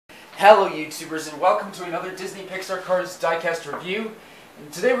Hello YouTubers, and welcome to another Disney Pixar Cars diecast review.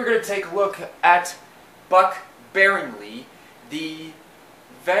 And today we're going to take a look at Buck Barringly, the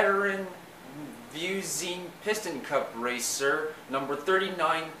veteran Viewzeen Piston Cup racer, number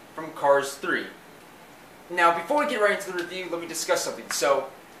 39 from Cars 3. Now, before we get right into the review, let me discuss something. So,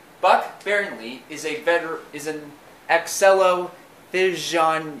 Buck Barringly is an Excello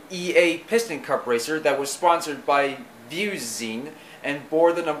Vision EA Piston Cup racer that was sponsored by Viewzeen and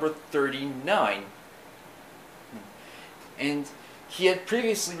bore the number 39. And he had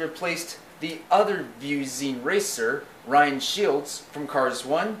previously replaced the other Viewzeen racer, Ryan Shields, from Cars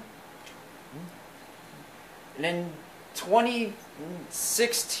 1. And in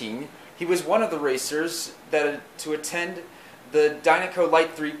 2016, he was one of the racers to attend the Dynaco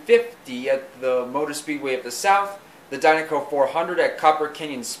Light 350 at the Motor Speedway of the South, the Dynaco 400 at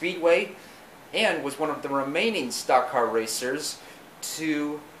Coppercanyonspeedway, and was one of the remaining stock car racers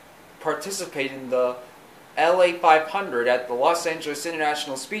to participate in the LA 500 at the Los Angeles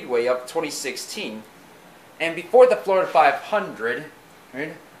International Speedway of 2016. And before the Florida 500,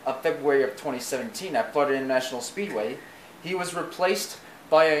 of February of 2017 at Florida International Speedway, he was replaced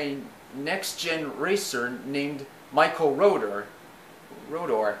by a next-gen racer named Michael Rodor.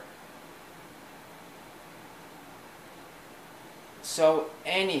 So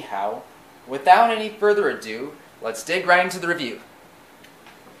anyhow, without any further ado, let's dig right into the review.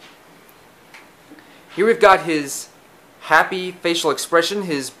 Here we've got his happy facial expression,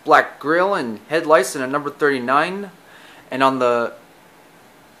 his black grille and headlights, and a number 39. And on the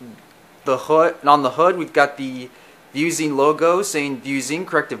hood, we've got the Viewzeen logo saying Viewzeen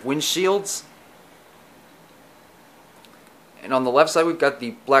corrective windshields. And on the left side, we've got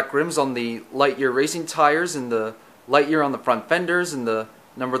the black rims on the Lightyear racing tires, and the Lightyear on the front fenders, and the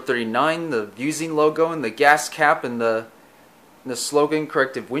number 39, the Viewzeen logo, and the gas cap, and the slogan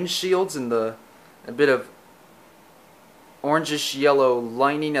corrective windshields, and a bit of orangish yellow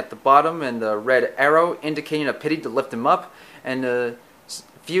lining at the bottom, and the red arrow indicating a pity to lift him up, and a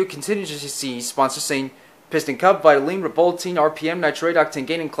few contingency sponsors saying Piston Cup, Vitaline, Revolting, RPM, Nitrate, Octane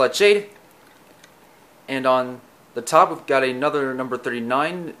Gain, and Clutch Aid. And on the top, we've got another number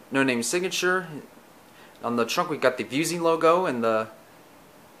 39, no name signature. On the trunk, we've got the Viewzeen logo, and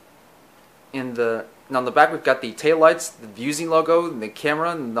on the back, we've got the taillights, the Viewzeen logo, and the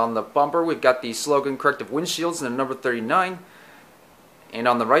camera, and on the bumper, we've got the slogan corrective windshields and the number 39. And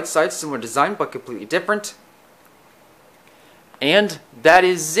on the right side, similar design, but completely different. And that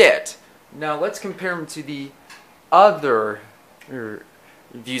is it. Now let's compare him to the other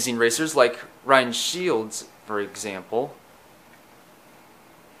Viewzeen racers, like Ryan Shields, for example.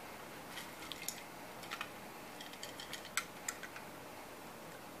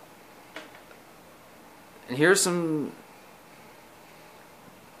 And here's some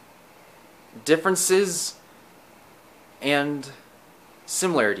differences and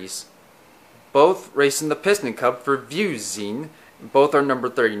similarities. Both racing the Piston Cup for Viewzeen. Both are number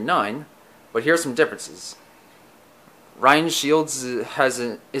 39, but here's some differences. Ryan Shields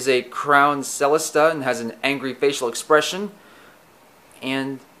is a Crown Celesta and has an angry facial expression,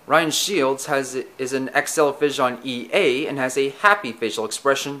 and Ryan Shields is an XL Vision EA and has a happy facial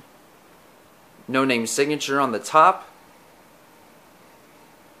expression. No name signature on the top.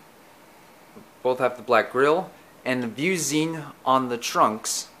 Both have the black grille, and the Viewzeen on the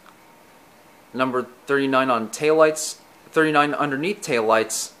trunks. Number 39 on taillights, 39 underneath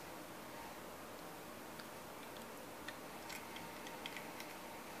taillights.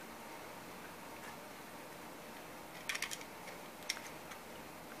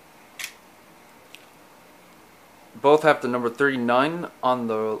 Both have the number 39 on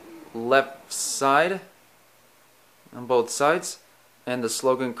the left side, on both sides, and the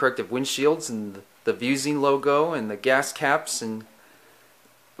slogan corrective windshields, and the Viewzeen logo, and the gas caps.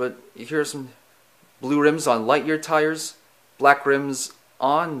 But here are some blue rims on Lightyear tires, black rims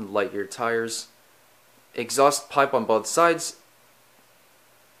on Lightyear tires, exhaust pipe on both sides,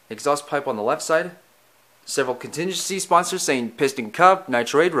 exhaust pipe on the left side. Several contingency sponsors saying Piston Cup,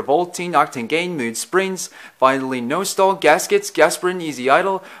 Nitrate, Revolting, Octane Gain, Mood Springs, finally No Stall, Gaskets, Gasprin, Easy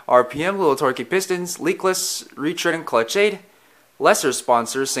Idle, RPM, Little Torquey Pistons, Leakless, Retread, and Clutch Aid. Lesser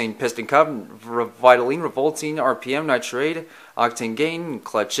sponsors saying Piston Cup, Vitaline, Revolting, RPM, Nitrate, Octane Gain, and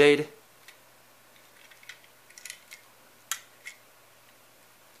Clutch Aid.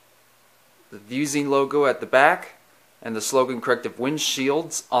 The Viewzeen logo at the back, and the slogan corrective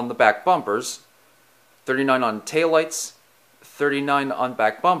windshields on the back bumpers. 39 on taillights, 39 on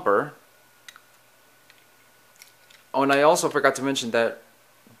back bumper. Oh, and I also forgot to mention that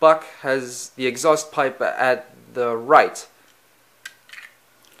Buck has the exhaust pipe at the right.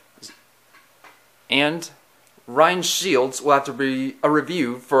 And Ryan Shields will have to be a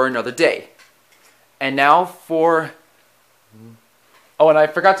review for another day. And now for... Oh, and I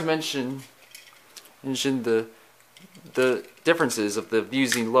forgot to mention the differences of the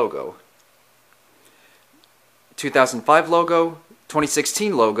Viewzeen logo. 2005 logo,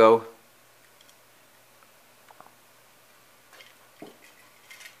 2016 logo,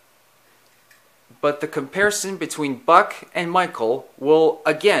 but the comparison between Buck and Michael will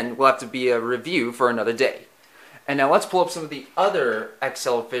have to be a review for another day. And now let's pull up some of the other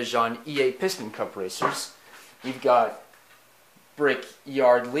XL Vision EA Piston Cup racers. We've got Brick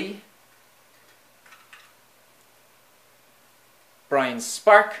Yardley, Brian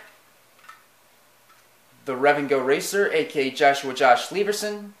Spark, the Rev and Go Racer, aka Josh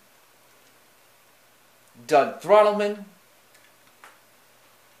Leverson, Doug Throttleman,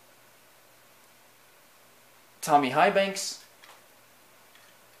 Tommy Highbanks,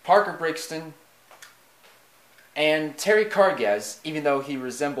 Parker Brixton, and Terry Cargaz, even though he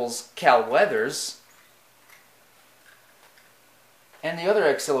resembles Cal Weathers, and the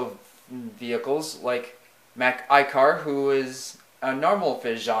other XL vehicles like Mac Icar, who is a normal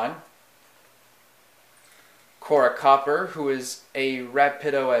Vision, Cora Copper, who is a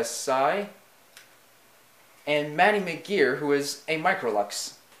Rapido SI, and Matty McGear, who is a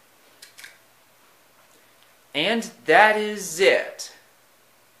Microlux. And that is it.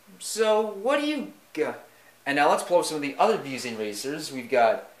 So, what do you got? And now let's pull up some of the other Viewzeen racers. We've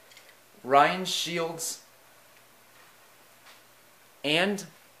got Ryan Shields and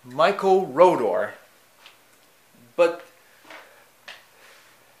Michael Rodor. But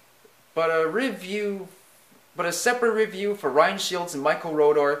a separate review for Ryan Shields and Michael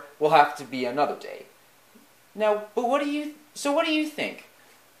Rodor will have to be another day. Now, but what do you think?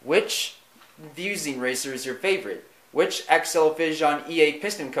 Which Viewzeen racer is your favorite? Which XL Vision EA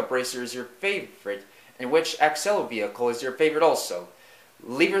Piston Cup racer is your favorite? And which XL vehicle is your favorite also?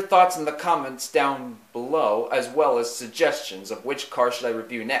 Leave your thoughts in the comments down below, as well as suggestions of which car should I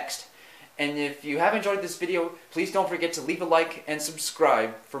review next. And if you have enjoyed this video, please don't forget to leave a like and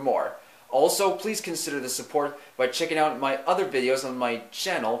subscribe for more. Also, please consider the support by checking out my other videos on my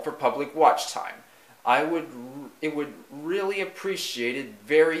channel for public watch time. It would really appreciate it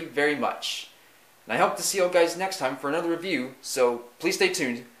very, very much. And I hope to see you guys next time for another review, so please stay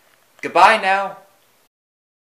tuned. Goodbye now!